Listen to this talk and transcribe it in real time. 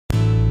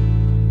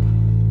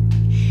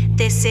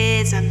This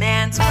is a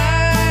man's world,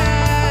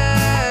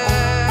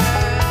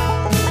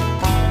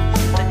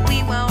 but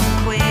we won't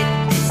quit.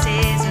 This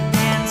is a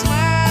man's world.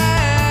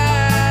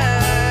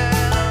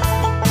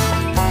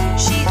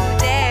 She who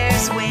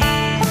dares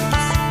wins.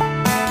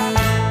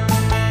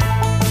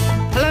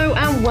 Hello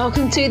and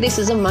welcome to This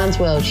is a Man's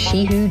World,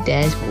 She Who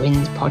Dares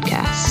Wins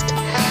podcast.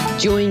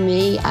 Join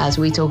me as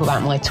we talk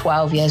about my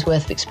 12 years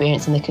worth of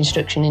experience in the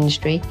construction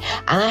industry,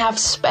 and I have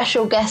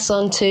special guests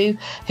on too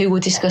who will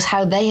discuss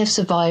how they have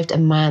survived a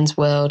man's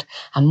world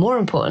and, more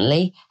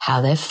importantly,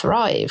 how they've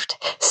thrived.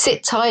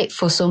 Sit tight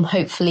for some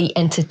hopefully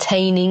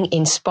entertaining,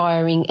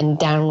 inspiring and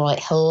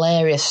downright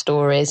hilarious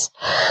stories.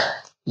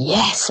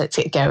 Yes, let's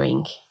get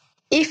going.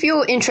 If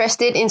you're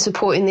interested in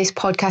supporting this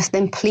podcast,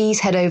 then please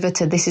head over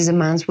to This Is a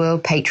Man's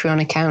World Patreon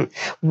account,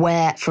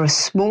 where for a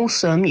small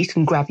sum you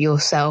can grab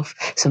yourself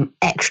some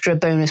extra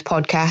bonus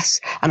podcasts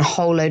and a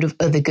whole load of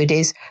other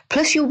goodies.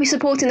 Plus you'll be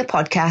supporting the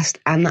podcast,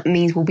 and that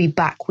means we'll be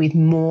back with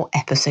more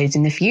episodes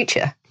in the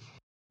future.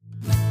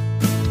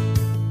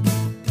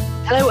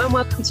 Hello and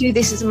welcome to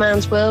This Is a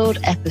Man's World,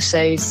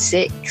 episode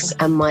 6,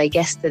 and my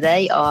guests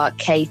today are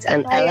Kate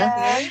and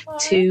Ella,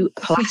 two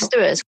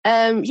plasterers.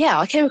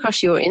 I came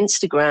across your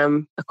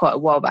Instagram quite a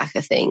while back,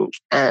 I think,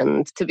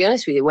 and to be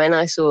honest with you, when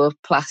I saw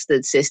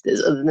plastered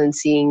sisters, other than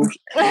seeing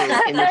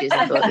images,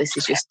 I thought this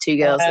is just two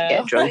girls that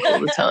get drunk all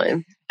the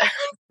time.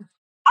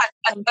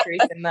 I'm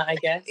truth in that, I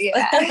guess.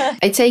 Yeah.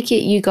 I take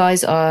it you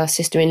guys are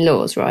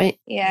sister-in-laws, right?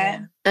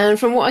 Yeah. And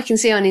from what I can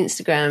see on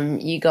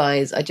Instagram, you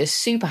guys are just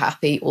super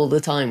happy all the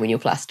time when you're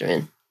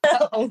plastering.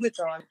 All the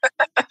time.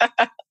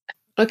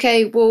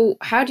 Okay, well,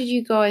 how did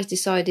you guys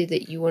decided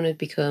that you want to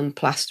become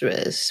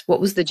plasterers? What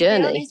was the To be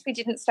journey? honest, we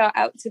didn't start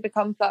out to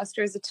become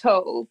plasterers at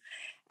all.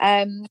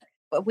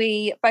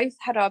 We both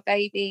had our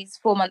babies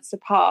 4 months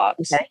apart,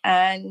 Okay.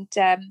 and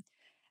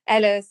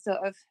Ella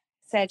sort of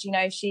said,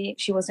 she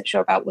wasn't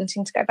sure about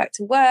wanting to go back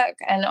to work,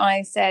 and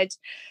I said,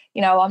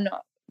 I'm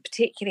not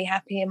particularly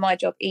happy in my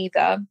job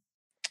either.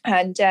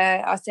 And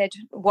I said,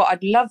 what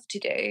I'd love to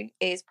do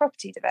is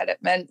property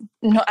development,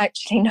 not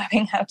actually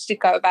knowing how to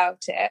go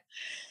about it.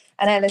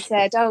 And Ella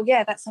said, oh,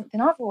 yeah, that's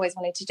something I've always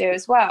wanted to do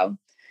as well.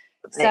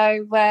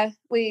 So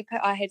we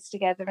put our heads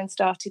together and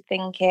started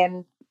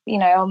thinking,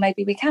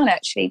 maybe we can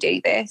actually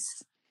do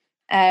this.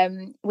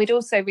 We'd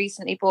also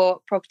recently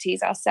bought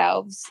properties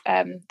ourselves,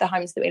 the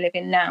homes that we live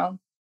in now.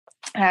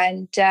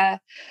 And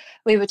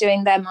we were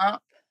doing them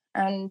up,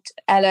 and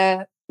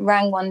Ella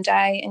rang one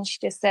day and she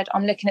just said,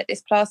 I'm looking at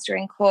this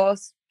plastering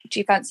course. Do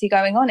you fancy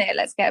going on it?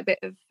 Let's get a bit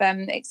of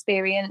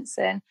experience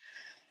and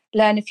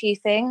learn a few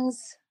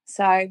things.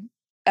 So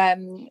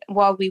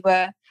while we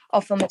were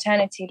off on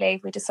maternity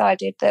leave, we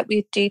decided that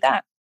we'd do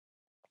that.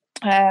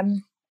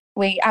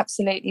 We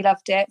absolutely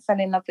loved it, fell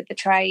in love with the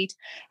trade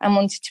and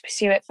wanted to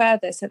pursue it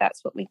further. So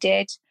that's what we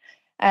did.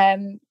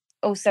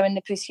 Also in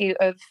the pursuit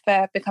of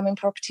becoming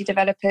property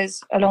developers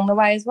along the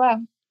way as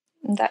well.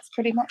 And that's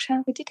pretty much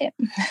how we did it.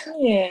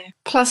 Yeah.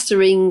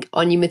 Plastering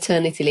on your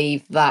maternity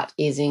leave, that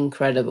is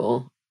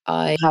incredible.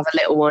 I have a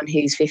little one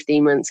who's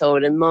 15 months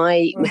old, and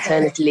my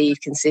maternity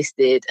leave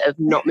consisted of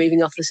not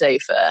moving off the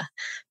sofa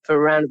for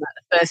around about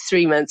the first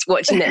 3 months,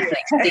 watching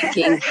Netflix,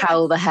 thinking,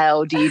 how the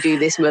hell do you do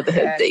this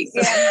motherhood thing?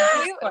 Yeah,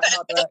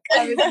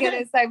 I was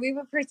going to say, we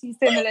were pretty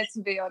similar,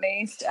 to be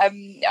honest.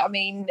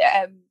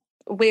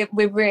 We're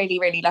really,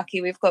 really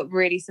lucky. We've got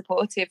really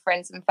supportive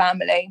friends and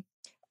family.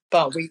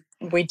 But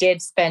we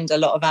did spend a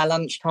lot of our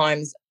lunch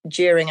times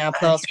during our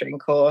plastering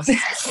course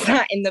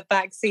sat in the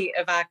back seat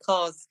of our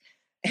cars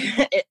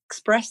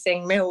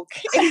expressing milk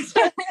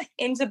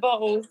into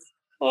bottles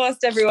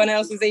whilst everyone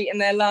else was eating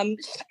their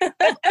lunch.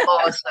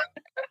 Awesome.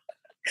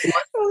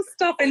 All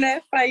stuff in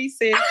their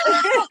faces.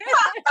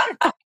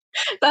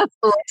 That's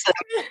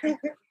awesome.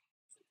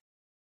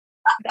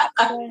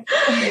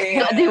 You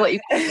got to do what you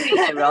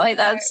can do, right?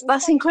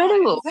 That's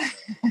incredible.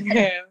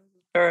 Yeah,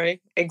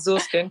 very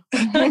exhausting.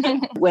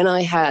 When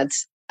I had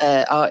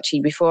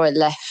Archie, before I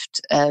left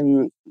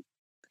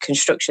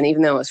construction,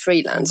 even though I was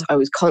freelance, I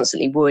was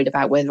constantly worried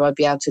about whether I'd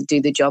be able to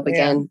do the job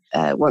again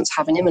once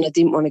having him, and I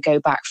didn't want to go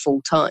back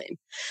full time.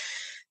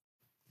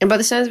 And by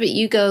the sounds of it,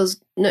 you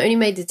girls not only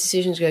made the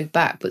decision to go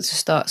back, but to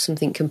start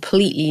something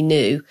completely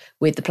new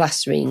with the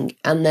plastering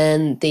and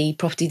then the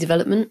property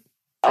development.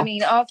 I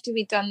mean, after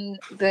we'd done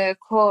the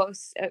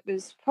course, it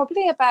was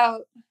probably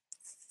about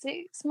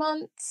 6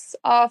 months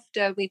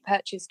after we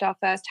purchased our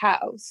first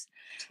house.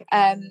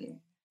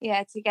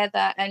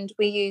 Together. And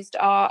we used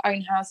our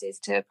own houses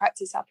to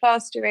practice our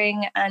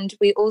plastering. And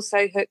we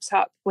also hooked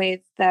up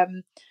with,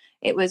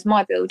 it was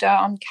my builder,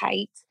 I'm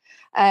Kate.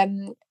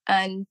 And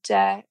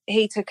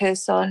he took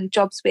us on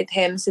jobs with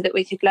him so that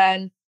we could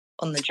learn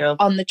on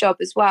the job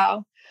as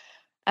well.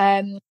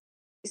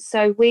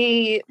 So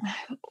we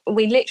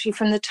literally,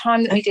 from the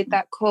time that we did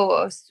that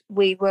course,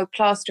 we were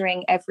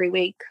plastering every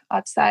week,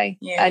 I'd say,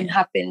 and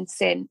have been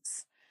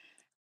since.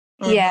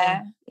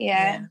 Mm-hmm.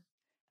 Yeah.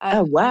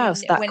 Oh wow,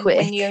 it's that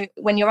quick.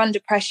 When you're under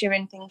pressure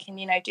and thinking,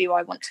 do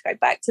I want to go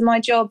back to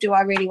my job? Do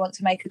I really want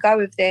to make a go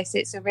of this?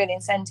 It's a real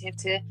incentive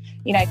to,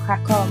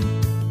 crack on.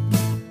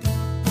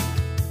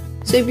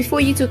 So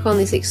before you took on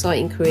this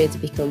exciting career to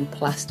become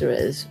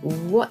plasterers,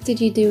 what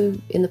did you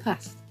do in the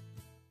past?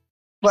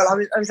 Well,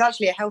 I was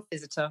actually a health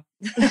visitor.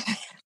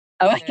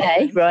 Oh,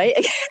 okay,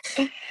 right.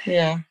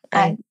 Yeah.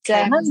 And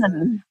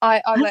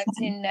I worked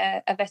in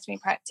a veterinary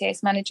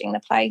practice managing the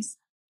place.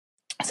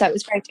 So it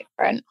was very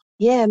different.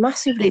 Yeah,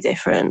 massively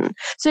different.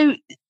 So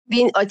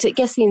I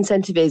guess the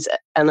incentive is,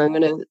 and I'm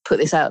going to put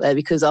this out there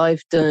because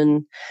I've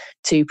done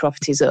 2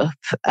 properties up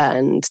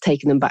and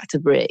taken them back to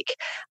brick,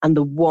 and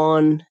the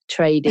one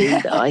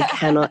tradie that I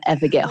cannot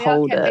ever get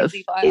hold of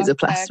is a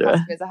plasterer.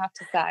 I have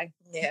to say.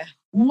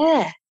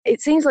 Yeah,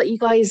 it seems like you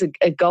guys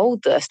are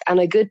gold dust and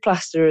a good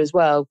plasterer as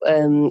well.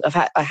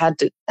 I had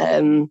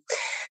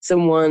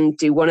someone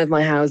do one of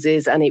my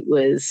houses, and it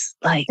was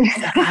like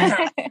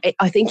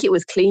I think it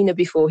was cleaner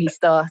before he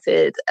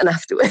started and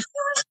afterwards.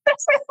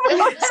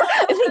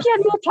 I think he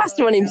had more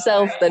plaster on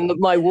himself than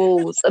my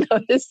walls, and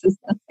I was just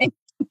like,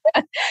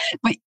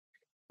 but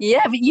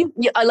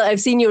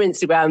I've seen your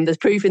Instagram. There's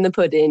proof in the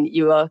pudding.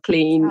 You are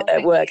clean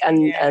at work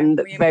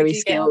and very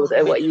skilled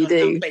at what you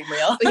do.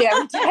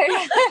 Yeah,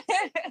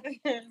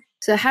 we do.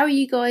 So how are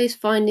you guys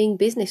finding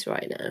business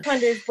right now?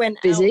 Kind of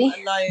went Busy? out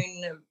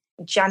alone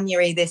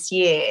January this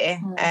year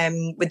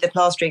with the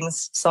plastering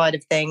side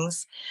of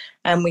things,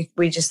 and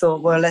we just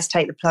thought, well, let's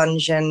take the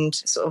plunge and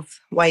sort of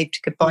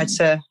waved goodbye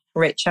to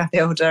Rich, our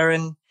builder,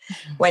 and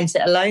went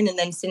it alone. And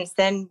then since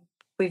then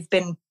we've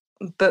been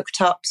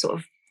booked up sort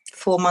of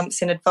 4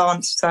 months in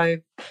advance. So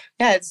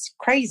yeah, it's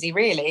crazy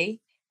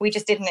really. We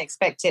just didn't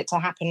expect it to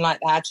happen like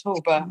that at all,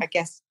 but I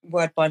guess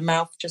word by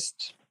mouth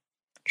just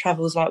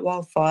travels like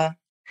wildfire.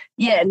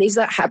 Yeah, and is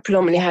that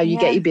predominantly how you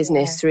get your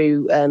business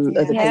through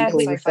other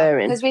people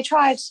referring? Because we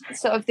tried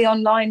sort of the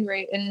online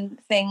route and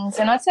things,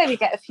 and I'd say we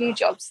get a few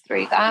jobs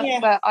through that,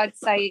 but I'd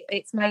say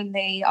it's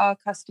mainly our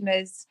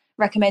customers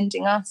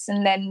recommending us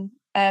and then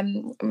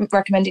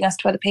recommending us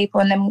to other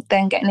people and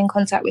then getting in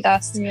contact with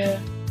us. Yeah.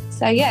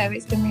 So yeah,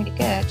 it's been really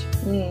good.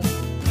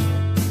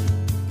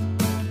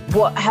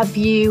 What have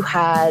you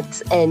had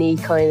any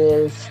kind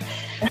of...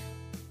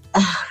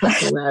 I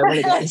don't know, I want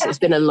to get this. It's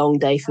been a long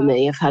day for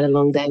me. I've had a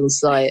long day on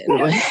site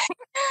and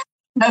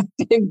I've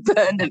been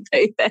burned at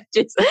both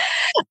edges.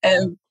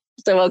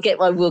 So we'll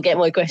get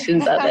my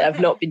questions out there. I've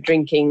not been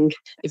drinking,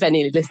 if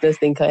any listeners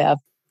think I have.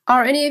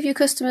 Are any of your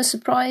customers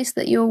surprised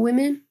that you're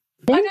women?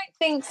 I don't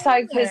think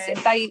so, because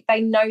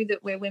they know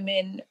that we're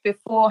women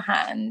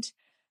beforehand.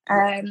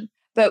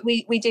 But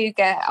we do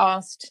get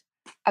asked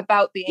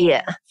about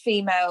being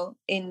female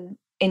in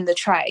the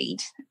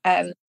trade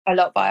a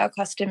lot by our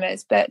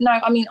customers. But no,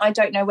 I mean, I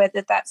don't know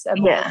whether that's a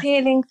more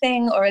appealing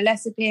thing or a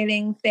less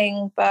appealing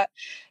thing, but,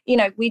 you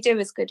know, we do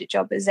as good a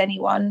job as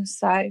anyone.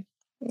 So,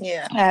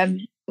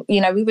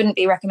 you know, we wouldn't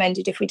be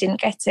recommended if we didn't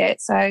get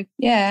it. So,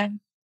 yeah.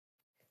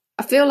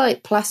 I feel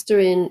like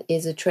plastering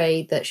is a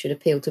trade that should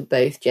appeal to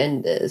both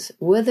genders.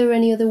 Were there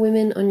any other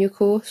women on your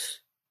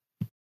course?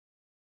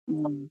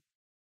 No,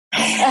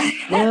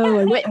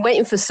 I'm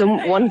waiting for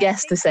one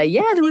guest to say,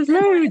 yeah, there was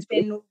loads.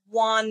 There's been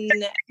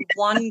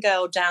one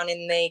girl down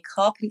in the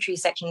carpentry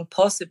section,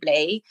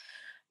 possibly,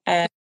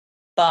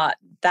 but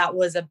that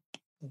was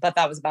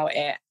about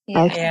it.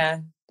 Yeah,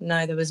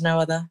 no, there was no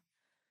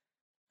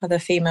other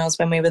females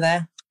when we were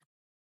there.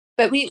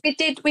 But we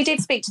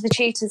did speak to the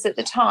tutors at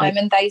the time,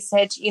 and they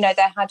said, you know,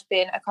 there had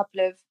been a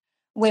couple of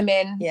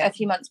women a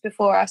few months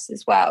before us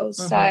as well.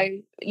 So,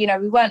 you know,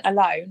 we weren't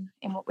alone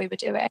in what we were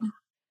doing.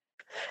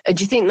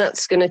 Do you think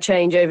that's going to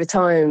change over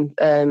time?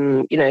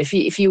 You know,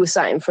 if you were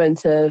sat in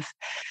front of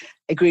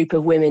a group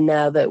of women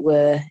now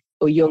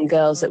or young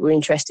girls that were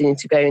interested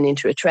into going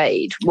into a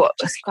trade, what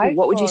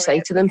would you say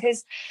to them?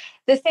 Because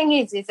the thing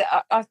is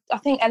that I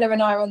think Ella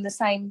and I are on the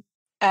same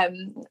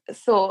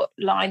thought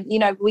line. You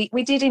know,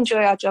 we did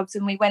enjoy our jobs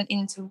and we went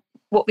into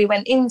what we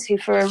went into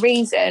for a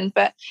reason,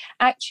 but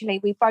actually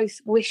we both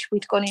wish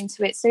we'd gone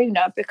into it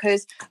sooner,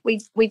 because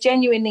we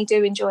genuinely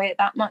do enjoy it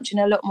that much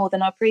and a lot more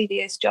than our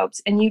previous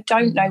jobs, and you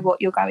don't know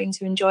what you're going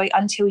to enjoy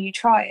until you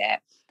try it.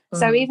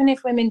 So even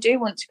if women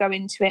do want to go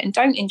into it and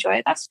don't enjoy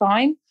it, that's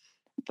fine,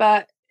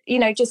 but you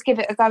know, just give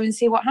it a go and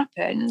see what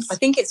happens. I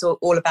think it's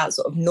all about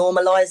sort of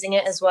normalising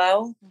it as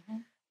well.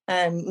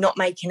 Not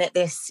making it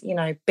this, you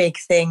know, big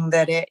thing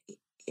that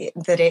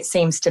it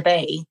seems to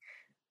be.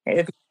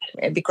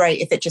 It'd be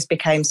great if it just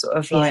became sort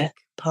of like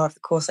part of the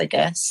course, I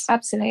guess.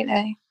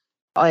 Absolutely.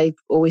 I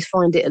always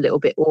find it a little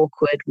bit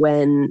awkward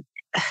when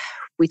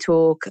we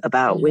talk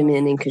about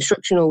women in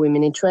construction or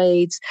women in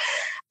trades,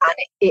 and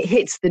it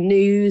hits the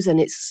news,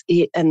 and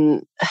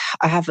and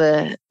I have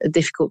a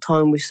difficult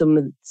time with some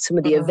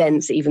of the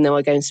events, even though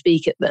I go and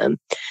speak at them,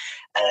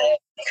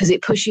 because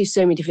it pushes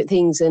so many different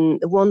things.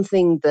 And the one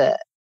thing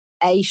that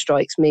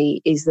strikes me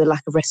is the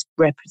lack of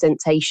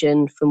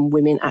representation from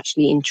women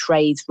actually in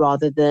trades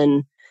rather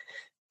than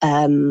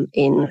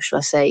in, shall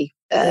I say,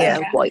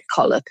 white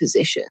collar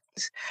positions.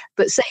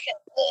 But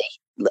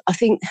secondly, I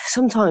think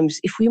sometimes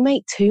if we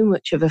make too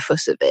much of a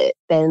fuss of it,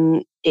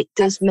 then it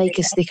does make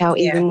us stick out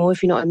even more,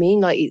 if you know what I mean.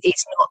 Like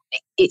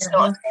it's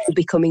not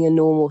becoming a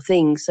normal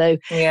thing. So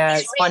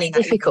it's finding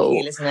really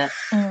difficult, isn't it?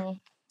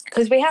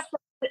 Because we have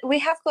we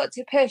have got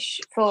to push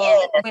for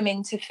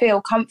women to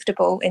feel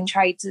comfortable in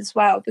trades as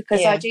well,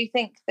 because I do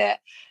think that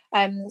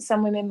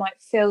some women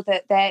might feel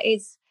that there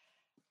is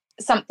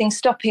something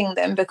stopping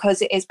them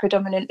because it is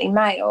predominantly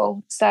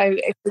male. So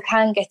if we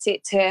can get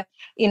it to,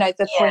 you know,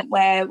 the point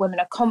where women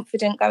are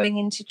confident going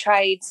into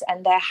trades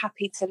and they're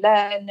happy to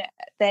learn,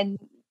 then,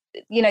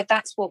 you know,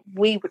 that's what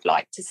we would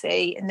like to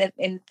see in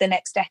the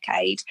next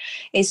decade,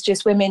 is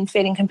just women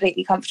feeling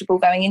completely comfortable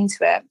going into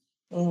it.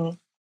 Mm.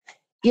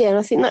 Yeah, and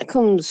I think that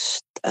comes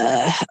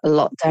a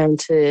lot down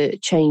to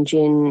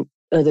changing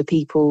other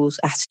people's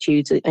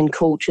attitudes and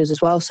cultures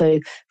as well. So,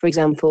 for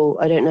example,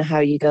 I don't know how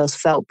you girls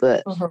felt,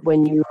 but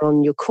when you were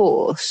on your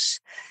course,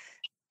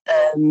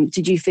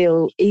 did you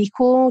feel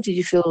equal? Did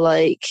you feel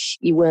like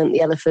you weren't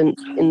the elephant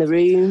in the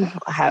room?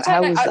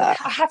 How was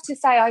that? I have to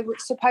say, I would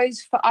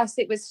suppose for us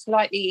it was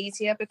slightly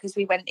easier because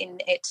we went in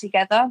it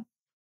together.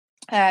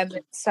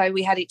 So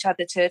we had each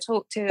other to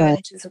talk to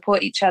and to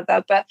support each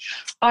other. But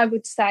I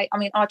would say, I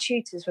mean, our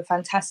tutors were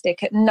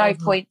fantastic. At no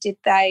point did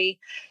they,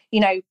 you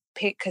know,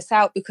 pick us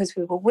out because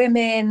we were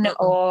women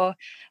or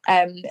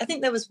I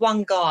think there was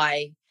one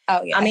guy.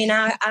 Oh yeah. I mean,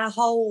 our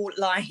whole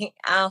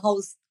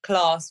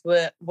class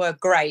were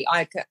great.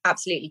 I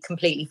absolutely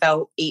completely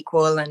felt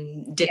equal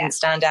and didn't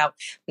stand out.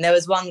 And there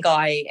was one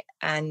guy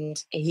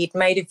and he'd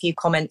made a few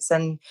comments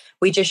and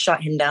we just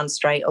shut him down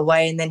straight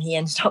away, and then he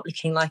ended up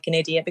looking like an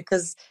idiot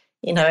because,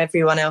 you know,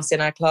 everyone else in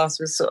our class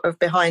was sort of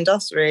behind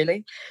us,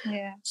 really.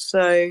 Yeah.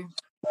 So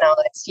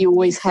nice. You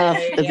always have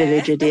a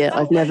village idiot.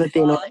 I've never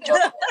been on a job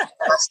in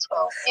the last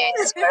 12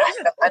 years.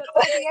 But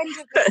by the end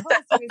of the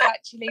course, he was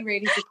actually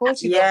really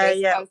supportive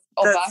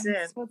of us.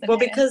 Well,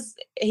 because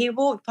he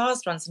walked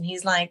past once and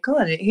he's like,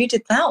 God, who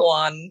did that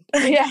one?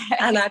 Yeah.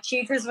 And our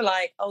tutors were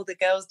like, oh, the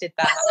girls did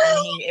that.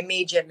 And he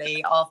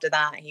immediately after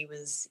that, he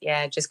was,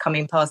 just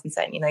coming past and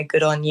saying, you know,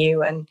 good on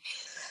you. And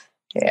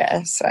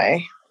so.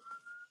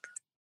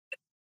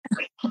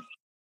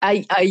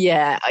 I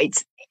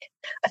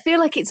feel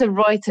like it's a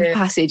rite of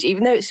passage,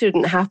 even though it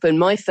shouldn't happen.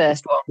 My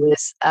first one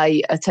was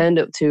I turned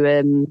up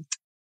to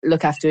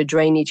look after a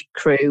drainage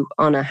crew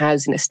on a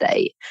housing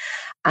estate,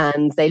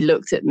 and they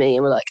looked at me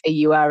and were like, "Are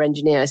you our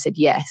engineer?" I said,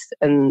 "Yes."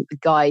 And the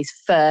guy's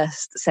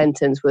first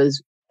sentence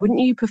was, "Wouldn't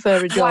you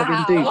prefer a job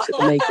in boots at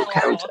the makeup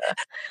counter?"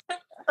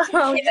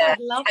 Oh, yeah.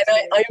 I'm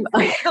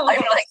like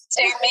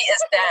 2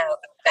 meters down.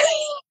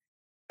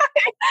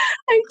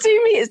 I'm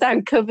 2 meters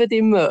down, covered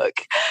in muck,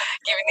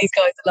 giving these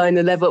guys a line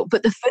of level.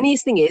 But the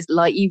funniest thing is,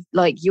 like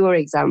your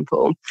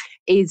example,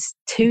 is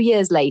 2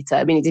 years later.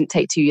 I mean, it didn't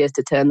take 2 years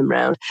to turn them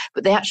around,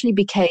 but they actually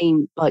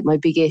became like my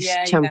biggest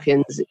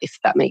champions, if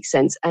that makes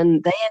sense.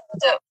 And they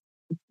ended up.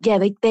 Yeah,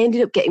 they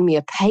ended up getting me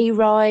a pay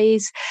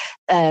rise,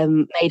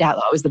 made out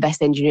that I was the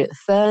best engineer at the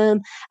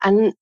firm.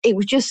 And it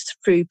was just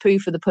through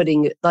proof of the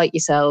pudding, like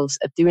yourselves,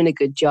 of doing a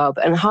good job.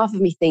 And half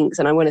of me thinks,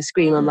 and I want to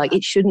scream, I'm like,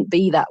 it shouldn't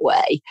be that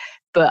way.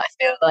 But I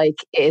feel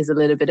like it is a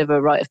little bit of a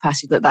rite of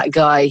passage that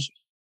guy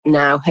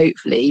now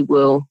hopefully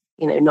will,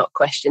 you know, not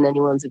question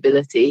anyone's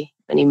ability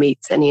when he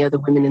meets any other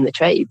women in the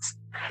trades.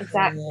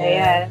 Exactly,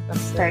 yeah.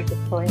 That's a very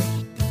good point.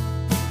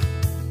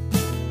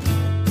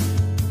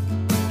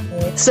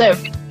 So,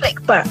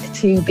 click back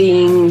to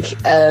being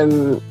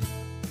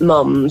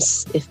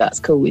mums, if that's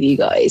cool with you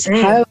guys.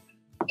 How are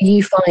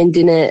you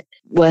finding it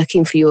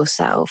working for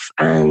yourself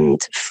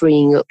and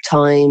freeing up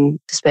time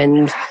to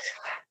spend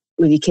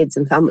with your kids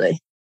and family?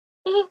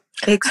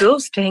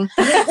 Exhausting.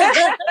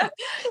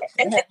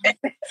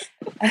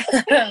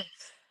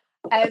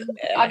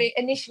 I mean,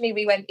 initially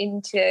we went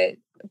into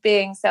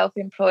being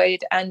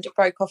self-employed and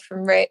broke off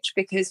from Rich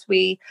because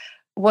we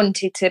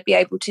wanted to be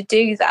able to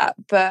do that.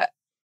 But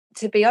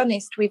to be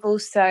honest, we've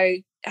also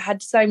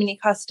had so many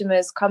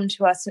customers come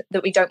to us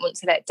that we don't want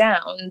to let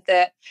down,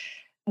 that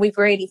we've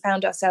really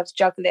found ourselves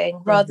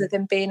juggling. Rather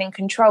than being in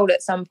control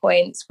at some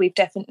points, we've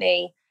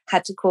definitely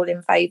had to call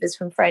in favours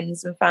from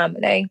friends and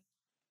family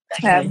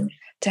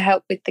to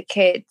help with the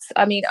kids.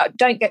 I mean,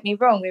 don't get me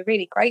wrong, we're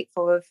really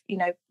grateful of, you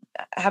know,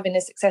 having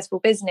a successful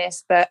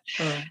business, but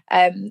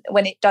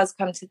when it does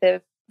come to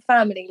the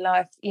family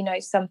life, you know,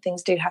 some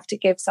things do have to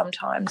give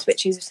sometimes,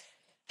 which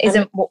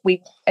isn't what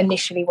we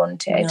initially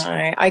wanted.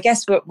 No, I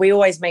guess we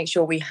always make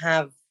sure we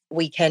have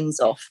weekends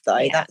off, though.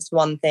 Yeah. That's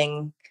one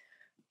thing.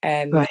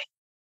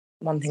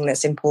 One thing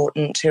that's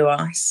important to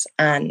us,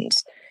 and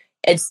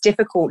it's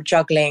difficult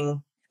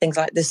juggling things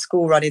like the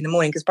school run in the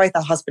morning because both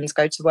our husbands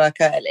go to work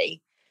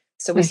early,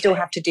 so we still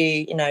have to do,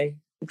 you know,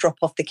 drop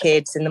off the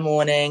kids in the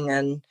morning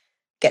and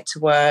get to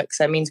work.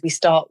 So it means we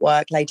start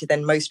work later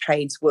than most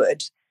trades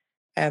would.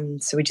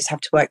 So we just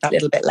have to work that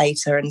little bit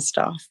later and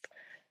stuff.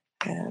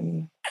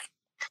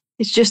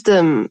 It's just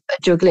a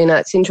juggling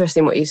act. It's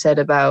interesting what you said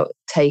about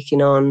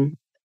taking on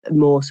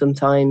more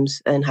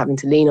sometimes and having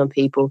to lean on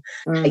people.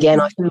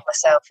 Again, I found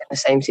myself in the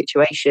same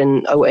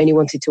situation. I only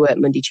wanted to work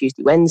Monday,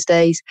 Tuesday,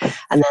 Wednesdays, and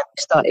then I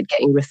started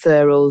getting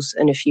referrals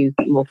and a few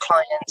more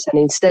clients.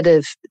 And instead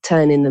of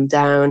turning them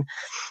down,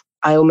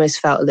 I almost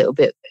felt a little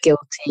bit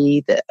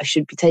guilty that I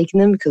should be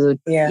taking them because,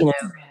 you know,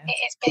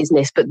 it is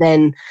business. But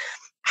then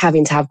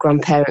having to have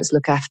grandparents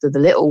look after the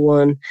little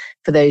one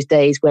for those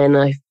days when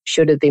I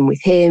should have been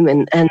with him.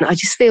 And I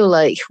just feel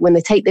like when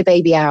they take the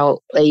baby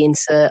out, they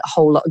insert a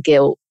whole lot of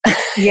guilt.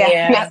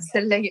 Yeah,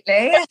 absolutely.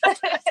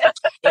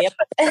 Yep.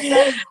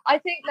 I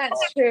think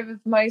that's true of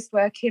most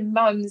working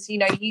mums. You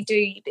know, you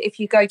do, if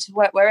you go to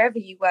work, wherever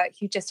you work,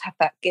 you just have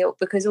that guilt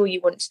because all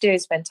you want to do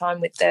is spend time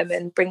with them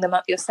and bring them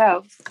up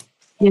yourself.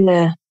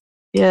 Yeah,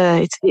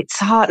 it's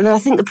hard. And I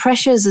think the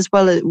pressures as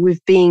well with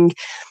being,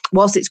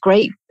 whilst it's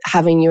great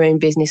having your own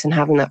business and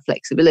having that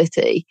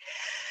flexibility,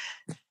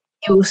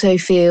 you also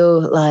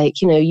feel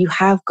like, you know, you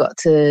have got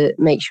to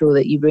make sure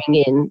that you bring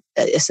in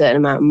a certain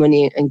amount of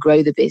money and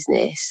grow the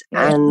businance,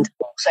 and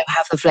also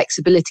have the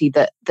flexibility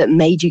that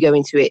made you go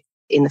into it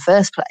in the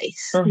first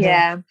place.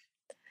 Yeah.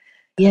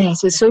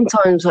 So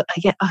sometimes I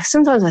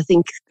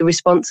think the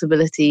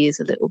responsibility is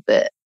a little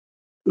bit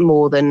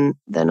more than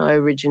I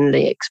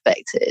originally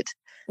expected.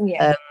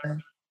 Yeah.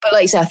 But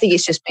like I say, I think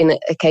it's just been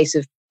a case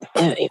of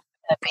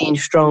being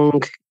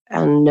strong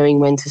and knowing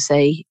when to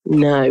say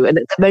no. And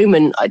at the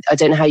moment, I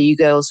don't know how you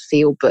girls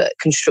feel, but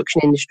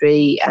construction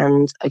industry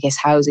and I guess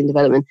housing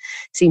development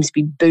seems to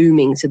be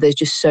booming. So there's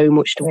just so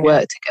much to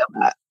work to go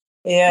at.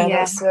 Yeah,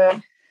 that's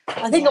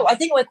I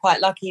think we're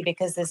quite lucky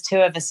because there's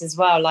two of us as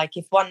well. Like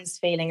if one's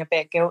feeling a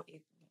bit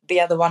guilty, the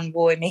other one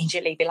will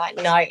immediately be like,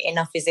 no,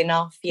 enough is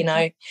enough. You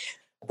know,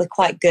 we're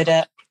quite good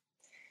at,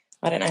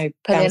 I don't know,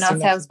 putting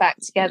ourselves back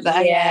together.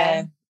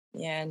 Yeah.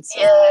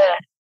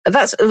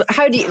 That's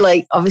how do you,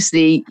 like,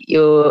 obviously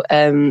your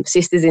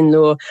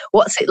sisters-in-law,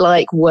 what's it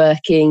like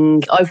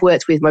working? I've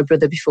worked with my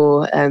brother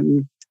before,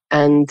 and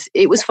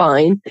it was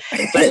fine,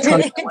 but at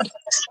times I wanted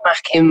to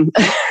smack him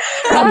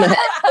around the head.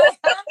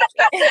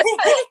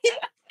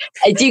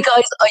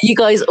 Are you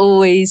guys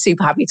always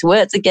super happy to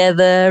work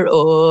together,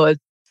 or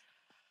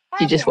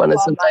do you just want to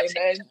sometimes?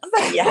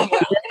 Yeah,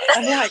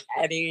 well, like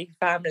any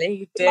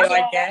family do,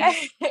 I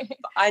guess. But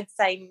I'd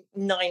say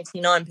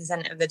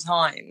 99% of the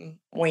time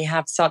we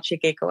have such a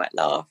giggle at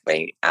laugh.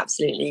 We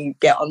absolutely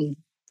get on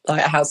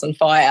like a house on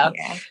fire.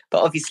 Yeah.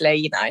 But obviously,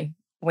 you know,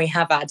 we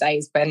have our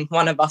days when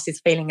one of us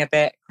is feeling a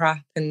bit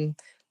crap and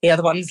the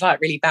other one's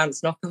like really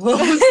bouncing off the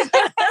walls.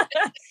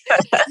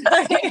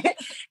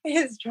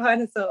 It's trying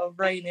to sort of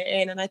rein it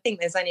in. And I think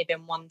there's only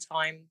been one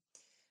time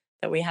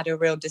that we had a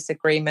real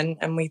disagreement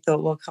and we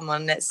thought, well, come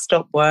on, let's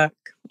stop work.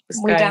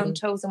 We down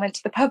tools and went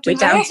to the pub. We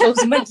down tools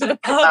and went to the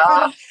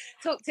pub.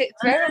 Talked it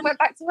through and went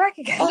back to work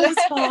again. Oh,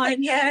 it's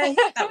fine, yeah.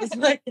 That was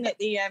working at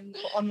the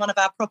on one of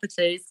our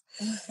properties.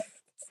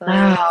 So,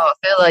 I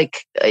feel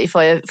like if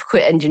I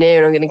quit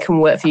engineering, I'm going to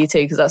come work for you too,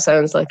 because that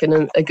sounds like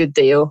a good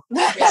deal.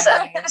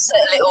 Settle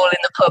it all in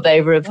the pub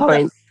over a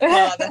pint.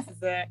 Oh, this is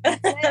it.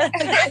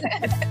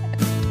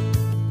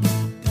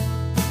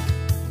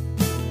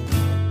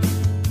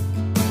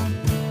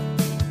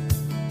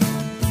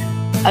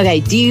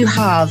 Okay, do you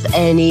have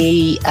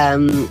any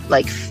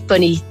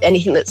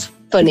anything that's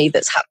funny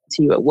that's happened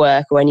to you at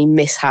work, or any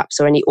mishaps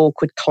or any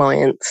awkward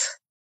clients?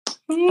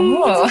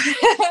 Oh.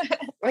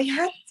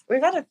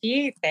 We've had a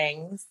few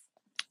things.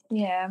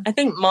 Yeah. I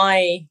think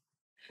my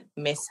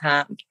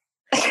mishap,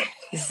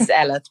 this is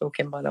Ella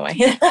talking, by the way,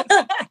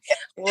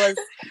 was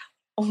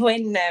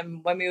when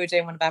we were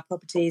doing one of our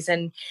properties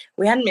and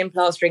we hadn't been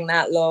plastering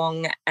that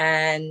long,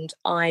 and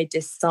I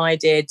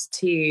decided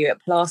to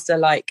plaster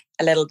like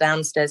a little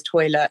downstairs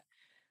toilet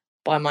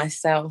by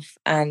myself,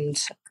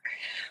 and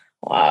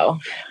wow,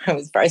 it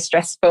was very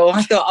stressful.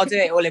 I thought I'll do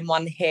it all in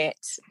one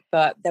hit,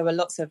 but there were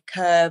lots of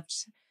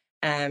curved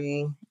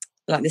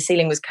like the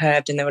ceiling was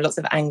curved and there were lots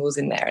of angles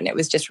in there, and it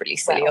was just really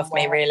silly of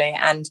me, really.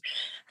 And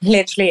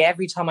literally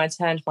every time I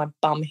turned, my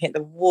bum hit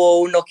the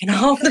wall, knocking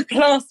half the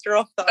plaster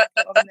off that I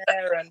put on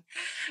there. And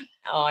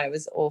it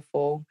was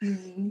awful.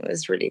 It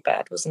was really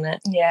bad, wasn't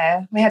it?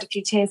 Yeah, we had a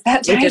few tears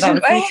that day,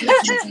 didn't we?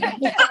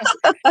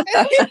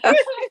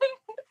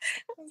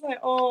 I was like,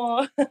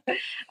 oh.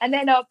 And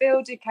then our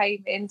builder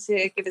came in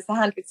to give us a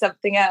hand with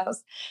something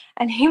else,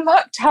 and he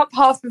mucked up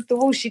half of the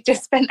wall she'd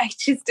just spent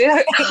ages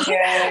doing.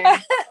 Yeah.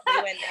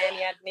 He went in,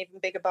 he had an even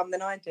bigger bum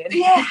than I did.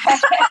 Yeah.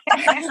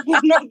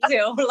 Knocked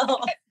it all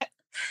off.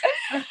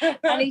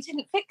 And he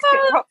didn't fix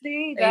it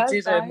properly either.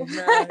 He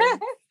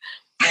didn't,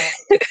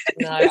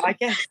 no. I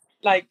guess,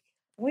 like,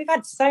 we've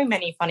had so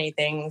many funny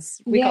things.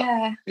 We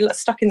got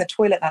stuck in the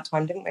toilet that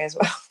time, didn't we, as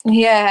well?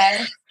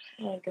 Yeah.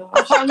 Oh,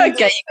 gosh. Okay, you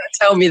got to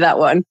tell me that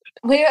one.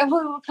 We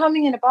were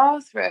plumbing in a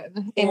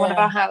bathroom in one of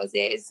our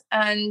houses,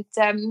 and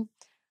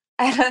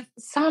Ella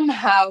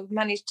somehow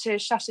managed to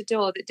shut a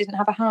door that didn't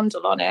have a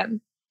handle on it,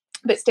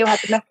 but still had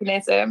the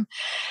mechanism.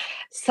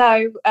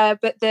 So,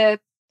 but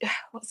the,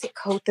 what's it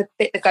called? The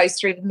bit that goes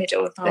through the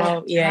middle of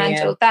the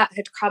handle, that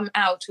had come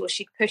out, or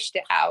she'd pushed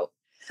it out.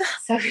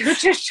 So we were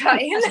just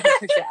trying to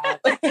push it out.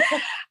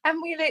 And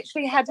we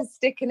literally had a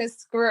stick and a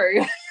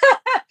screw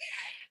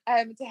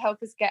to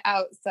help us get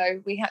out.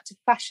 So we had to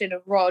fashion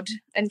a rod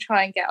and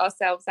try and get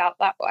ourselves out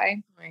that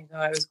way. Oh my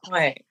God, it was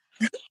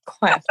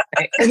quite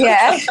thick.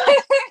 Yeah.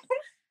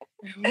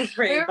 It was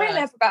really we were in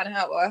there for about an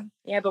hour.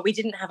 Yeah, but we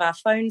didn't have our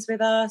phones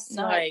with us.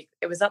 No. Like,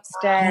 it was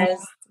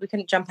upstairs. We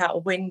couldn't jump out a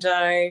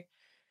window.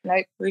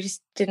 Nope. We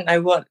just didn't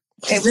know what.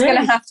 It was going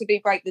to have to be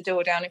break the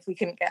door down if we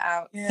couldn't get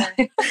out. Yeah.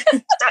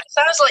 That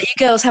sounds like you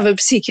girls have a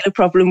particular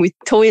problem with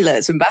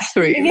toilets and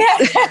bathrooms. Yeah,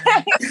 it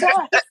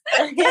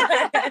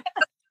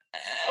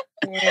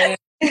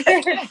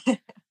does.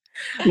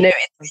 Note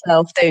it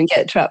yourself, don't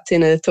get trapped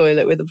in a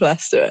toilet with a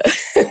plasterer.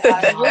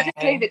 We'll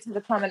just leave it to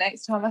the plumber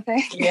next time, I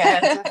think. Yeah,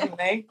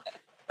 definitely.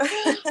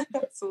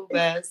 It's all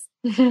theirs.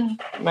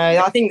 No,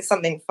 I think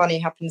something funny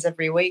happens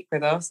every week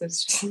with us.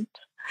 It's just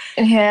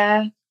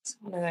Yeah.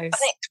 one of those. I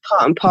think it's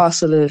part and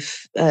parcel of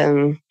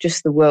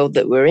just the world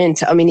that we're in.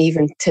 I mean,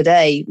 even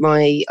today,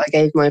 I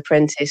gave my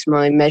apprentice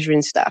my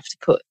measuring staff to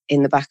put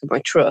in the back of my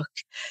truck,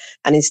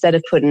 and instead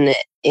of putting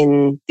it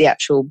in the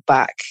actual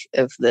back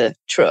of the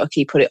truck,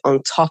 he put it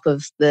on top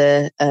of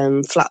the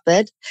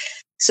flatbed.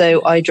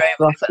 So I drove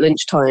off at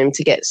lunchtime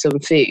to get some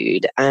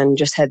food and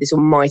just had this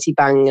almighty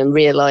bang and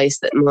realised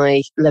that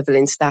my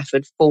levelling staff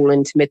had fallen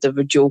into the middle of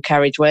a dual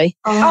carriageway.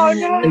 Oh,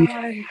 no.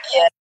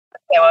 Yeah.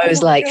 So I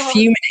was like,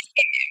 fuming at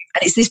you.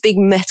 And it's this big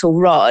metal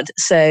rod.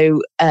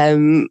 So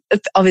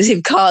obviously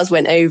if cars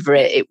went over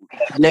it, it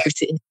would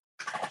notice.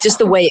 Just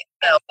the way it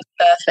felt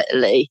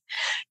perfectly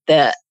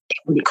that it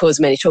wouldn't cause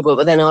me any trouble.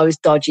 But then I was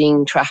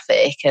dodging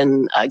traffic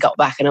and I got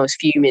back and I was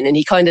fuming. And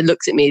he kind of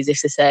looked at me as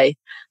if to say,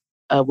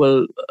 I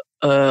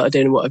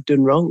don't know what I've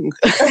done wrong.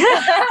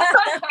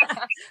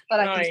 But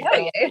I can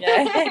tell you.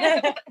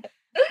 Yeah.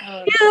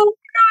 Yeah,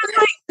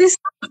 like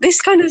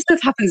this kind of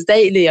stuff happens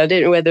daily. I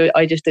don't know whether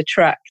I just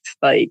attract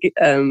like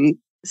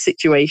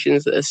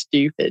situations that are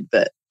stupid,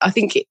 but I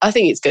think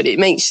it's good. It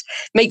makes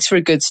for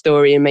a good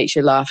story and makes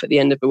you laugh at the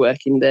end of a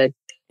working day.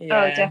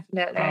 Yeah. Oh,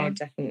 definitely. Oh,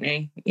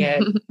 definitely.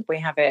 Yeah, we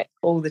have it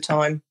all the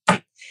time.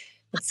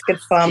 It's good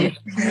fun.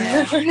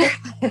 Yeah.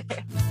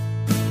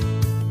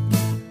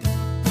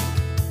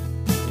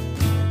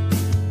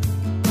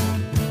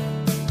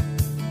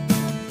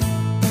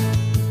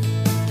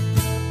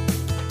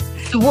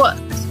 So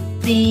what's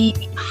the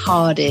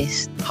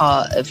hardest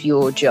part of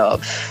your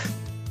job?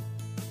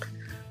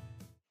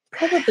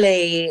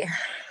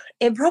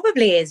 It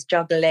probably is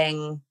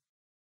juggling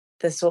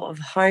the sort of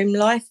home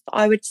life,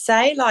 I would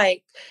say.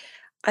 Like,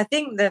 I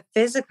think the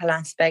physical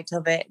aspect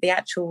of it, the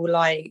actual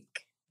like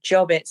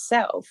job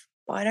itself,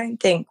 I don't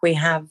think we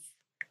have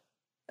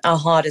our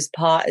hardest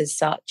part as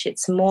such.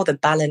 It's more the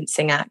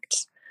balancing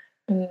act.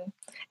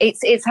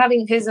 It's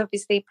having, because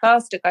obviously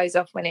plaster goes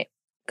off when it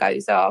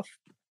goes off.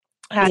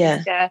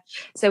 And,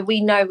 so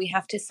we know we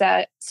have to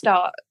start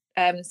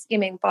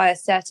skimming by a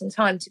certain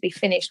time to be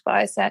finished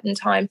by a certain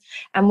time,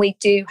 and we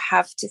do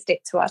have to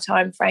stick to our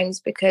time frames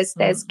because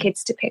there's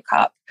kids to pick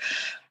up.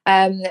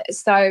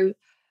 So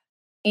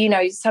you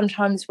know,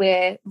 sometimes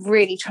we're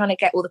really trying to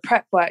get all the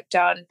prep work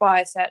done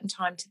by a certain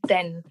time to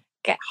then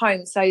get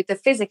home. So the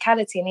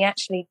physicality and the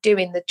actually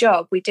doing the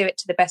job, we do it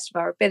to the best of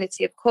our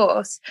ability, of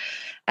course.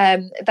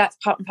 That's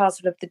part and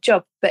parcel of the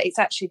job, but it's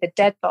actually the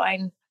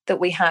deadline that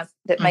we have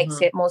that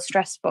makes it more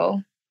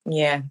stressful.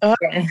 Yeah.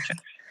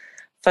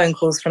 Phone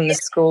calls from the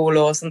school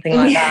or something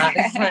like that.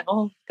 It's like,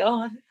 oh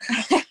God.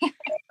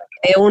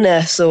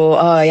 Illness, or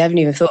I haven't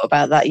even thought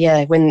about that.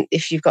 Yeah,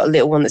 if you've got a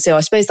little one that's ill, I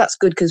suppose that's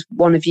good because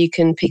one of you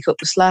can pick up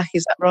the slack.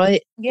 Is that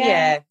right?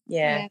 Yeah,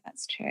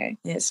 that's true.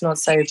 It's not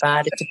so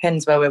bad. It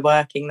depends where we're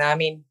working though. I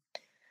mean,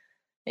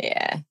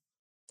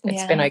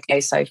 it's been okay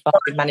so far.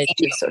 We've managed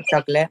to sort of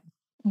juggle it.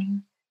 Mm-hmm.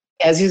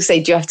 Yeah, I was going to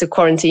say, do you have to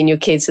quarantine your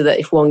kids so that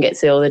if one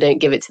gets ill, they don't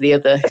give it to the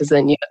other? Because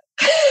then you.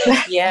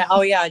 Yeah.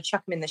 Oh yeah. I'd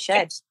chuck them in the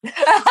shed.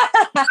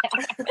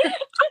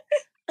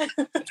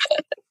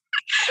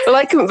 Well,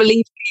 I couldn't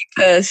believe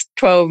the first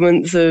 12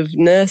 months of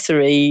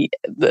nursery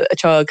that a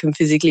child can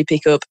physically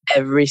pick up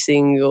every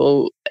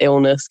single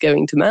illness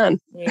going to man.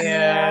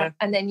 Yeah.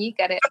 And then you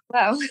get it as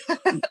well.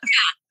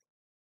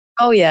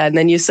 Oh, yeah. And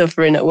then you're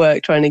suffering at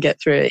work trying to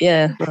get through it.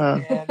 Yeah.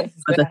 Oh. Yeah,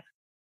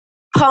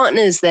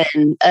 partners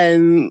then,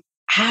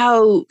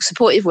 how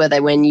supportive were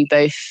they when you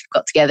both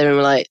got together and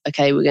were like,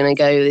 okay, we're going to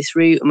go this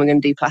route and we're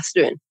going to do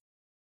plastering?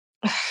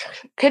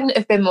 Couldn't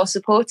have been more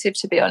supportive,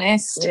 to be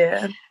honest.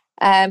 Yeah.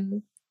 I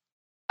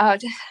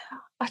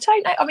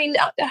don't know. I mean,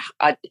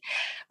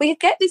 we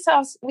get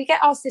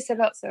asked this a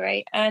lot,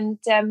 and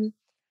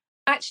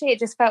actually, it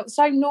just felt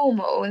so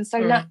normal and so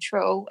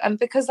natural. And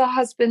because our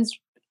husbands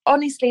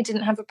honestly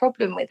didn't have a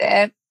problem with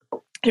it,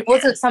 it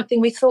wasn't something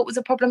we thought was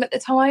a problem at the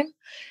time.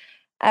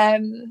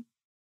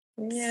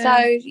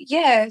 So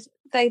yeah,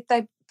 they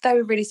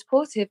were really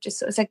supportive. Just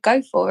sort of said,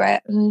 "Go for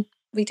it," and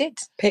we did.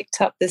 Picked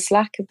up the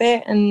slack a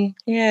bit, and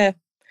yeah.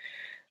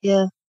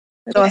 So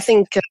I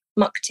think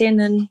mucked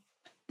in, and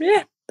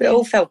it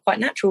all felt quite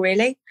natural,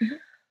 really. Mm-hmm.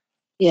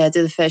 Yeah,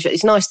 do the fair shot.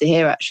 It's nice to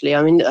hear, actually.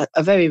 I mean,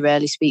 I very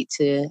rarely speak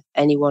to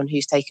anyone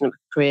who's taken up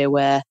a career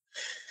where,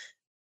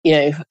 you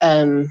know,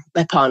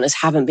 their partners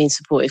haven't been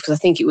supportive, because I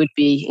think it would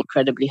be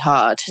incredibly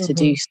hard to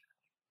do so.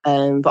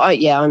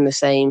 But I'm the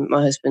same.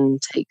 My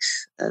husband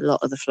takes a lot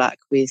of the flack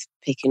with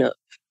picking up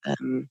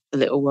the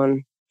little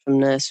one from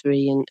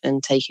nursery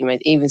and taking him,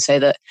 even so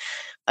that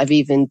I've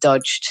even I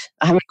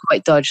haven't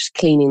quite dodged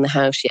cleaning the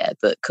house yet,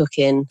 but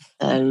cooking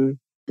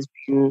has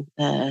been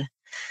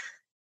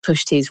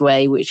pushed his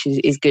way, which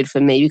is good for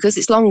me because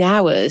it's long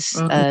hours.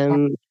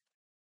 Mhm.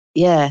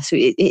 So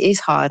it is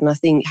hard. And I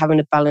think having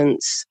a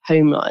balanced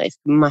home life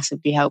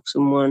massively helps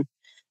someone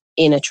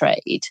in a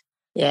trade.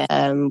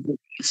 Yeah.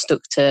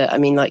 Stuck to, I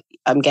mean, like,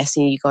 I'm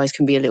guessing you guys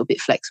can be a little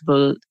bit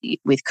flexible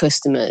with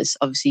customers.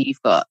 Obviously,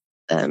 you've got,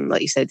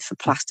 like you said, if a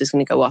plaster's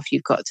going to go off,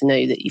 you've got to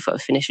know that you've got to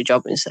finish a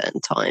job in a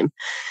certain time.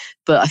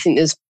 But I think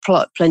there's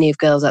plenty of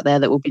girls out there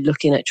that will be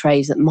looking at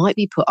trades that might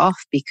be put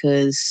off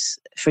because,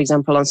 for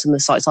example, on some of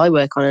the sites I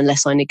work on,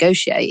 unless I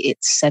negotiate,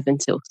 it's 7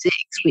 till 6,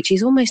 which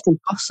is almost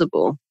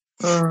impossible.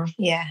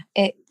 Yeah,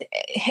 it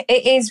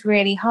is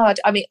really hard.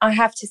 I mean, I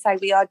have to say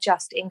we are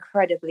just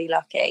incredibly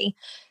lucky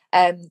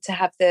to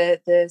have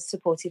the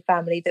supportive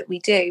family that we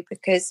do,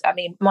 because I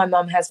mean, my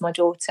mum has my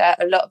daughter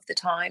a lot of the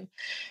time,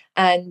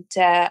 and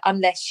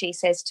unless she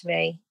says to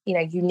me, you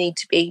know, you need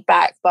to be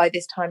back by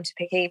this time to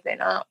pick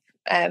Evelyn up,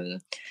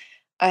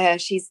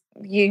 she's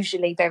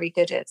usually very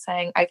good at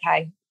saying,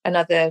 okay,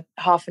 another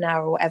half an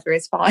hour or whatever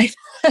is fine.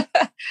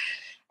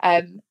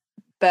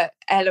 But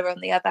Ella,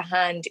 on the other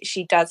hand,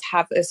 she does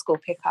have a school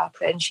pickup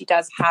and she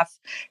does have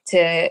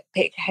to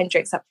pick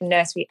Hendrix up from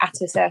nursery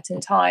at a certain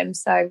time.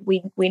 So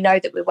we know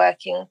that we're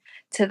working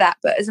to that.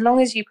 But as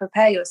long as you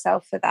prepare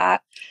yourself for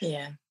that,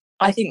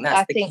 I think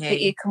that's the key.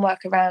 That you can work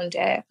around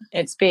it.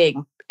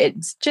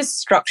 It's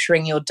just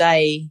structuring your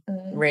day,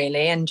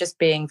 really, and just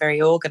being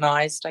very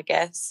organised, I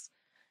guess.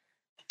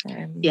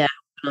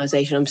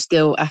 Organisation. I'm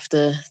still,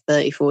 after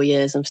 34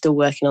 years, I'm still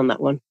working on that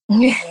one.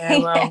 Yeah,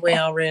 well, we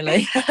are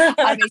really.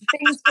 I mean,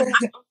 things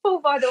fall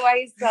by the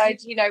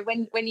wayside. You know,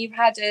 when you've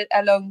had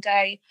a long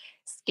day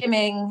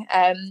skimming,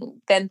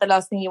 then the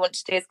last thing you want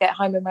to do is get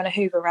home and run a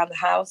hoover around the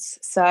house.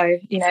 So,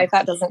 you know,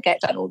 that doesn't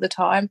get done all the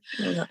time.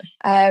 No.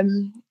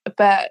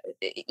 But,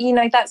 you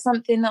know, that's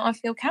something that I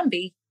feel can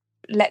be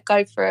let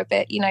go for a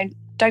bit. You know,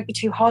 don't be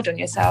too hard on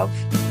yourself.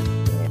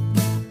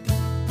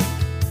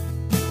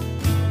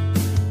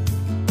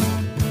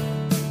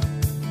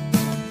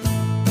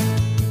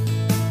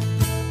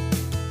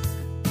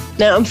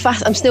 Now, I'm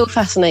still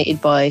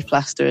fascinated by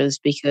plasterers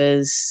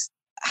because,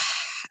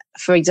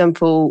 for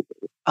example,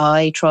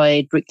 I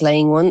tried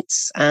bricklaying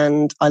once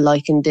and I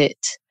likened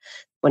it,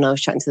 when I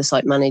was chatting to the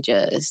site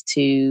managers,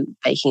 to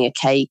baking a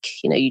cake.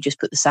 You know, you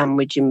just put the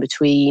sandwich in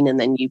between and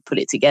then you put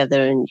it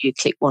together and you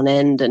clip one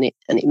end and it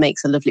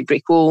makes a lovely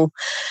brick wall.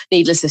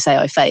 Needless to say,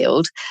 I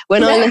failed.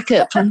 When I look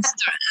at plasterers,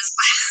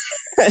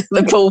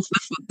 the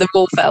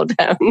ball fell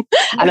down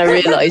and I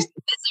realised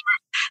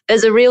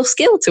there's a real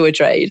skill to a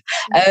trade.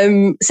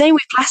 Same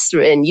with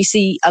plastering. You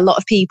see, a lot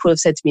of people have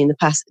said to me in the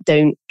past,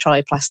 don't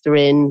try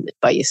plastering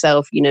by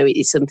yourself. You know,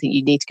 it's something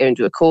you need to go and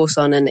do a course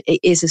on, and it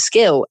is a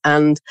skill.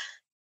 And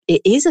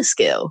it is a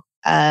skill.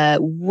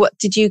 What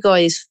did you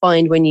guys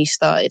find when you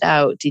started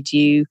out? Did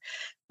you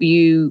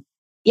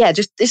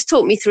just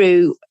talk me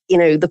through, you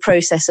know, the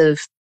process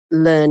of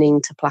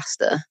learning to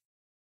plaster?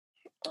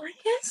 I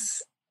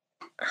guess.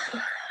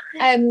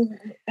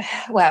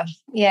 Well,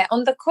 yeah,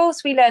 on the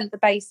course we learned the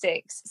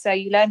basics. So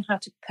you learn how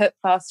to put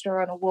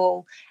plaster on a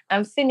wall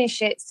and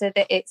finish it so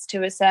that it's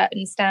to a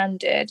certain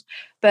standard.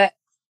 But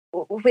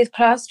with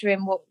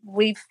plastering, what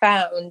we've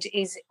found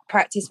is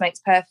practice makes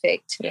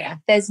perfect. Yeah.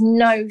 There's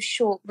no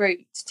short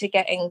route to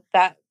getting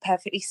that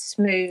perfectly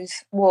smooth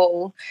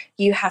wall.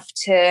 You have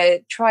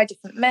to try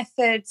different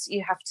methods.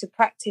 You have to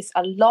practice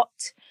a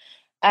lot.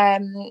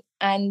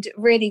 And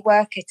really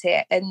work at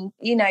it. And,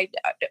 you know,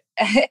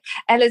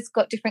 Ella's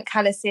got different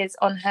calluses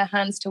on her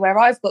hands to where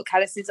I've got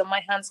calluses on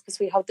my hands because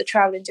we hold the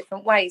trowel in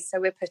different ways. So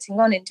we're putting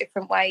on in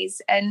different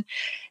ways. And,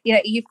 you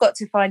know, you've got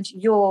to find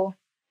your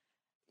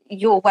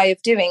way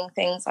of doing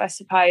things, I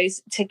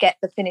suppose, to get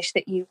the finish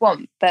that you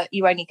want. But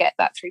you only get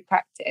that through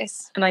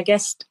practice. And I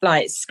guess,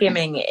 like,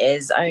 skimming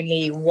is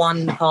only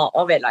one part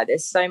of it. Like,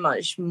 there's so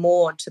much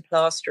more to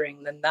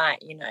plastering than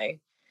that, you know.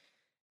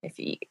 If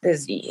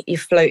you're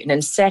floating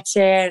and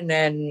setting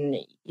and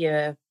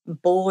you're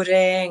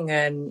boarding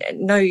and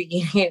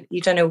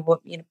you don't know what,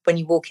 you know, when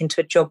you walk into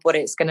a job what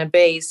it's going to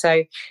be.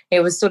 So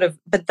it was sort of,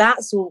 but that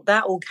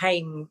all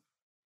came,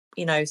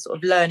 you know, sort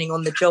of learning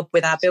on the job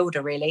with our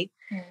builder, really.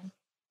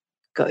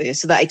 Got you.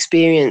 So that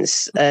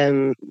experience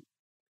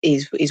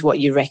is what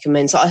you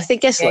recommend. So I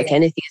think,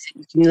 anything,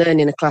 you can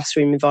learn in a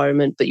classroom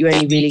environment, but you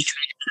only really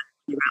train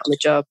when you're out on the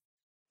job.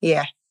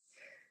 Yeah,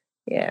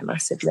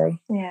 massively.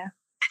 Yeah.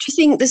 Do you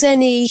think there's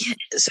any,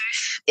 so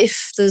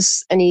if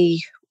there's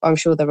any, I'm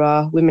sure there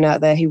are women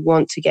out there who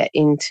want to get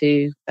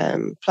into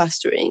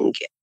plastering,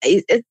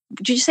 do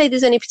you say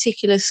there's any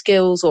particular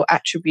skills or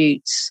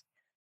attributes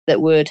that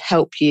would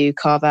help you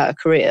carve out a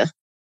career?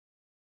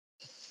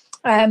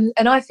 An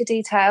eye for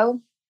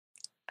detail.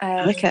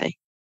 Okay.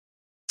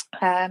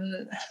 I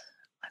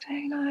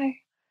don't know.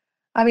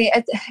 I mean,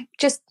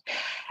 just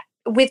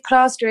with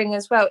plastering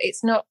as well,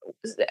 it's not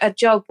a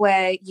job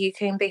where you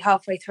can be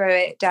halfway through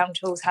it, down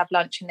tools, have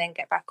lunch and then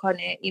get back on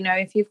it. You know,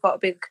 if you've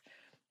got a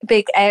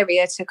big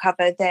area to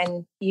cover,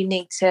 then you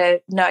need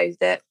to know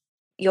that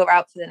you're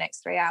out for the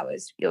next 3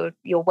 hours. You're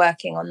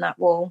working on that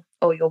wall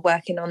or you're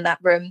working on that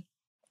room.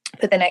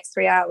 for the next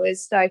 3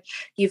 hours. So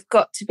you've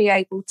got to be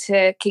able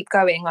to keep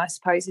going, I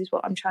suppose, is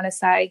what I'm trying to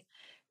say.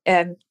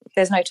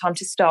 There's no time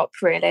to stop,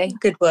 really.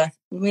 Good work.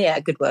 Yeah,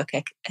 good work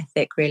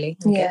ethic, really,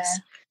 I guess.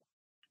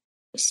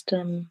 Just,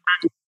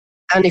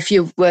 and if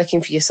you're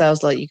working for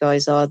yourselves like you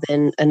guys are,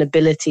 then an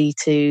ability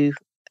to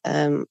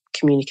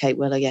communicate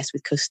well, I guess,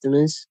 with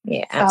customers.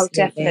 Yeah, absolutely.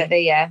 Oh,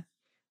 definitely, yeah.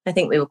 I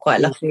think we were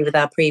quite lucky with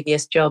our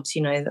previous jobs,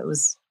 you know, that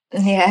was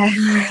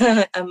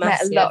met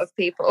a lot of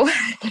people.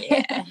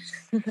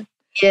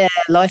 Yeah,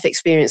 life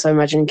experience, I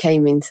imagine,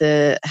 came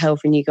into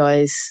helping you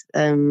guys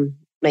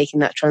making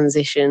that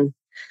transition.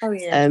 Oh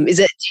yeah. Is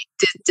it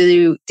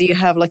do you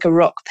have like a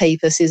rock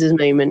paper scissors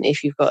moment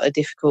if you've got a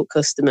difficult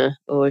customer,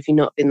 or have you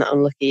not been that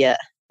unlucky yet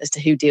as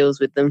to who deals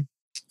with them?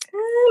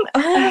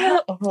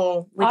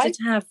 We did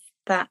have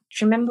that.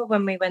 Do you remember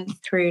when we went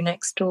through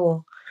next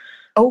door?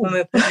 Oh, when we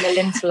were putting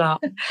the lintel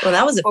up. Well,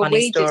 that was a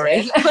funny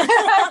story.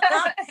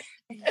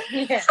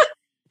 Yeah,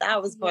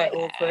 that was quite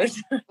awkward.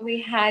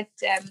 We had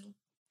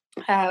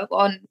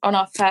on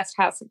our first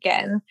house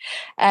again,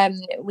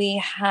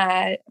 we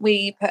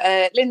put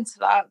a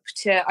lintel up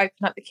to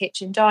open up the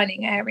kitchen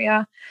dining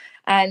area,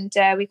 and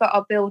we got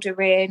our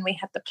builder in. We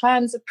had the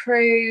plans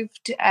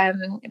approved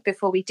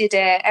before we did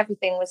it.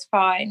 Everything was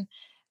fine,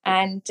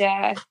 and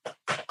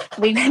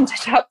we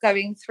ended up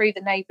going through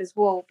the neighbour's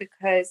wall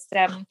because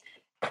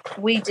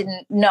we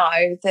didn't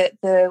know that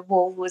the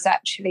wall was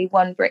actually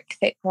 1 brick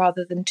thick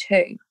rather than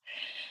 2.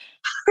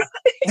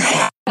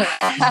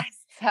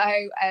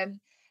 So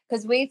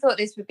because we thought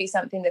this would be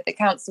something that the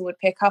council would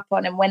pick up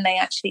on, and when they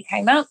actually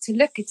came out to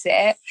look at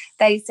it,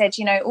 they said,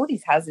 you know, all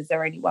these houses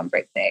are only 1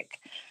 brick thick.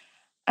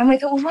 And we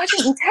thought, well, why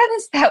didn't you tell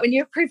us that when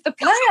you approved the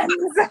plans?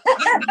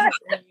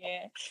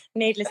 Yeah.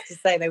 Needless to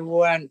say, they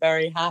weren't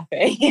very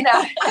happy.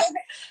 No.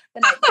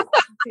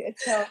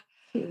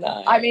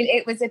 No. I mean,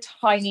 it was a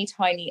tiny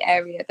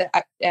area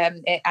that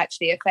it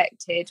actually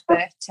affected,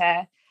 but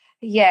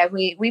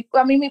we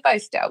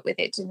both dealt with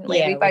it, didn't we?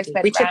 Yeah, we both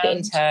went we took round. it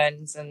in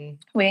turns, and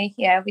we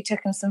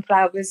took them some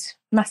flowers.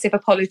 Massive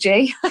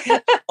apology.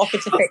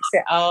 Offered to fix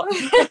it up,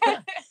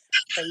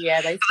 but yeah,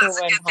 they still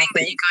weren't happy.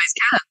 That you guys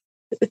can.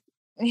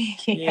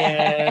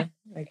 Yeah,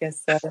 I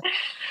guess so.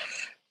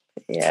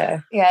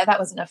 Yeah, that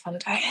wasn't a fun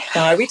day.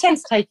 No, we tend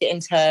to take it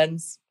in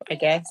turns, I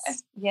guess.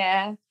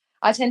 Yeah,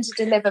 I tend to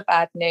deliver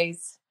bad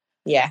news.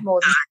 Yeah, more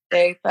than you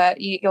do,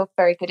 but you're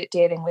very good at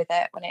dealing with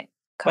it when it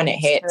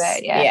hits. To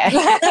it, yeah.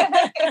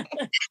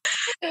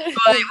 Right,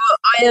 well,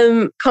 I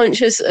am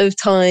conscious of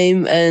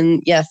time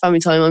and family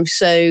time. I'm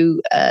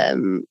so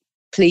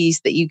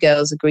pleased that you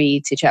girls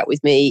agreed to chat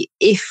with me.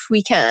 If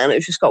we can,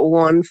 I've just got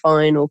one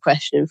final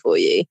question for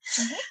you.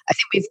 Mm-hmm. I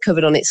think we've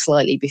covered on it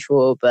slightly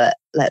before, but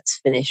let's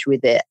finish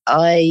with it.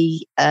 I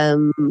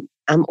am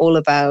all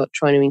about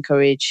trying to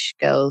encourage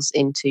girls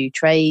into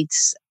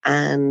trades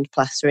and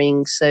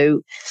plastering.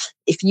 So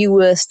if you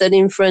were stood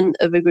in front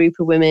of a group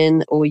of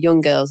women or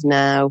young girls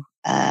now,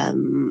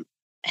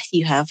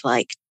 you have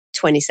like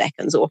 20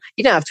 seconds, or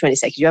you don't have 20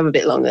 seconds, you have a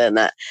bit longer than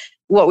that.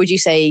 What would you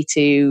say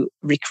to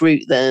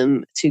recruit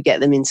them, to get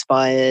them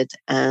inspired,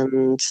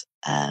 and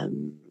to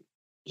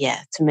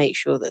make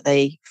sure that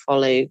they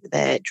follow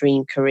their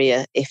dream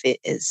career if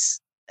it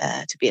is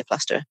to be a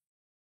plasterer?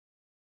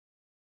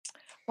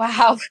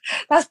 Wow,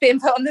 that's being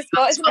put on the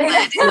spot, isn't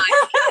it?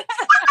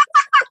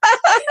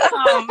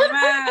 Oh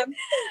man.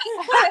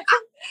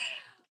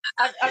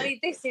 I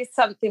mean, this is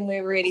something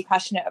we're really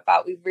passionate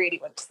about. We really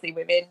want to see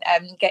women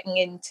getting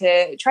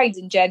into trades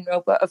in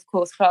general, but of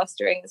course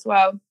plastering as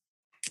well.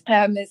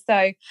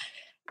 So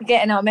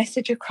getting our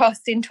message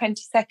across in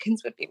 20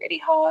 seconds would be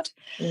really hard.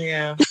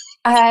 Yeah.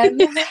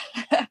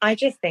 I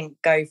just think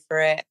go for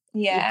it.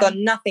 Yeah. You've got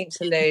nothing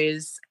to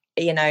lose.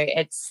 You know,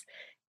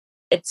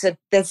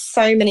 there's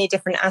so many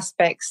different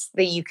aspects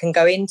that you can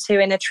go into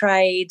in a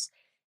trade.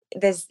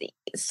 There's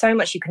so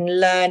much you can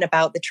learn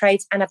about the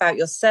trades and about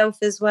yourself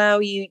as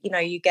well. You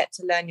get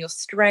to learn your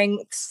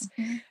strengths.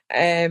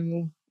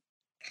 Mm-hmm.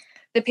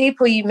 The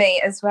people you meet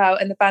as well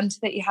and the banter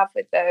that you have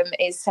with them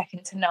is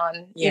second to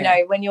none. Yeah. You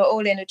know, when you're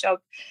all in a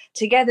job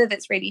together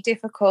that's really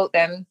difficult,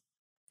 then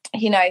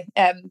you laugh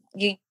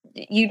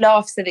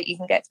so that you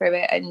can get through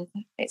it, and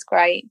it's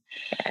great.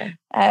 Yeah.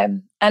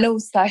 And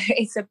also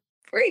it's a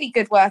really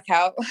good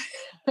workout.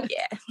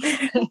 Yeah.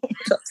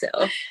 Tops it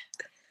off.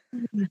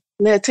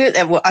 No,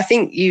 well, I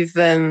think you've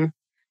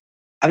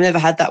I've never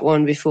had that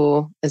one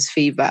before as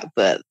feedback,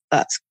 but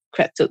that's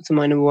crept up to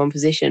my number one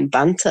position.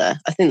 Banter.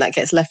 I think that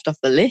gets left off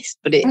the list,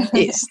 but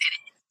it's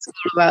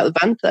all about the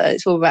banter.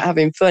 It's all about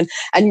having fun.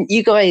 And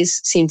you guys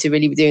seem to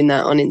really be doing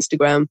that on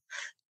Instagram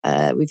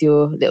with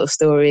your little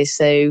stories.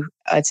 So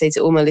I'd say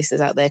to all my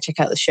listeners out there, check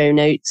out the show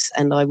notes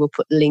and I will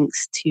put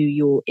links to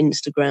your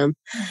Instagram.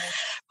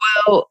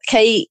 Well,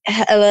 Kate,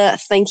 Ella,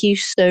 thank you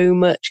so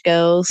much,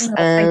 girls.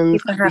 Thank you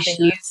for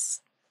having us.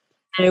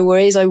 No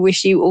worries. I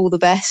wish you all the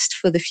best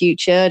for the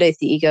future. I don't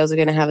think you girls are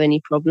going to have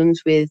any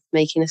problems with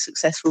making a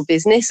successful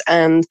business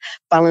and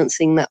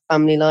balancing that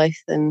family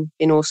life and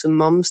being awesome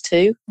moms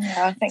too.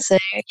 Yeah, I think so.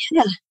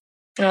 Yeah.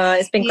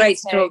 It's been great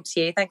to talk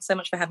to you. Thanks so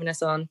much for having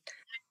us on.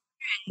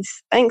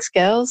 Thanks,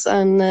 girls,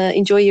 and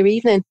enjoy your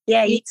evening.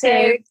 Yeah, You you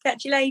too. too.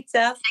 Catch you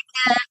later.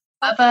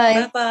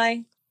 Bye-bye.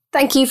 Bye-bye.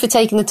 Thank you for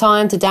taking the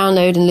time to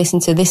download and listen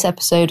to this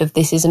episode of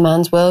This Is a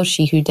Man's World,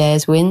 She Who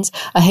Dares Wins.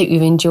 I hope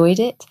you've enjoyed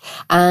it.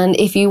 And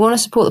if you want to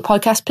support the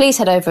podcast, please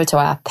head over to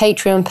our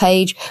Patreon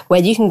page where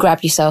you can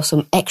grab yourself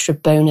some extra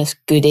bonus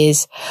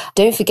goodies.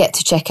 Don't forget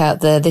to check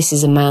out the This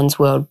Is a Man's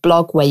World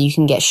blog where you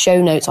can get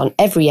show notes on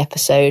every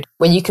episode,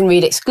 where you can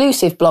read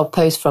exclusive blog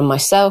posts from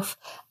myself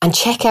and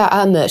check out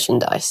our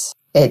merchandise.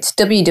 It's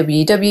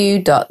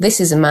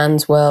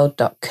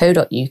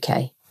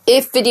www.thisisamansworld.co.uk.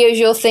 If video is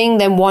your thing,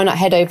 then why not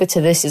head over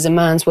to This Is a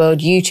Man's World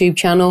YouTube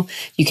channel.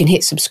 You can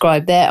hit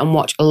subscribe there and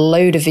watch a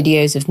load of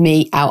videos of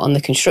me out on the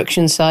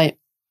construction site.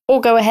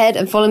 Or go ahead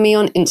and follow me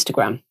on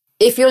Instagram.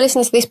 If you're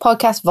listening to this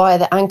podcast via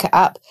the Anchor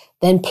app,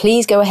 then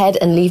please go ahead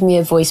and leave me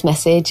a voice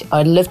message.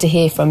 I'd love to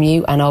hear from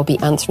you, and I'll be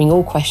answering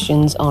all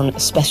questions on a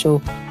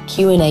special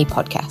Q&A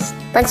podcast.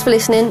 Thanks for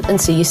listening, and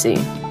see you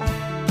soon.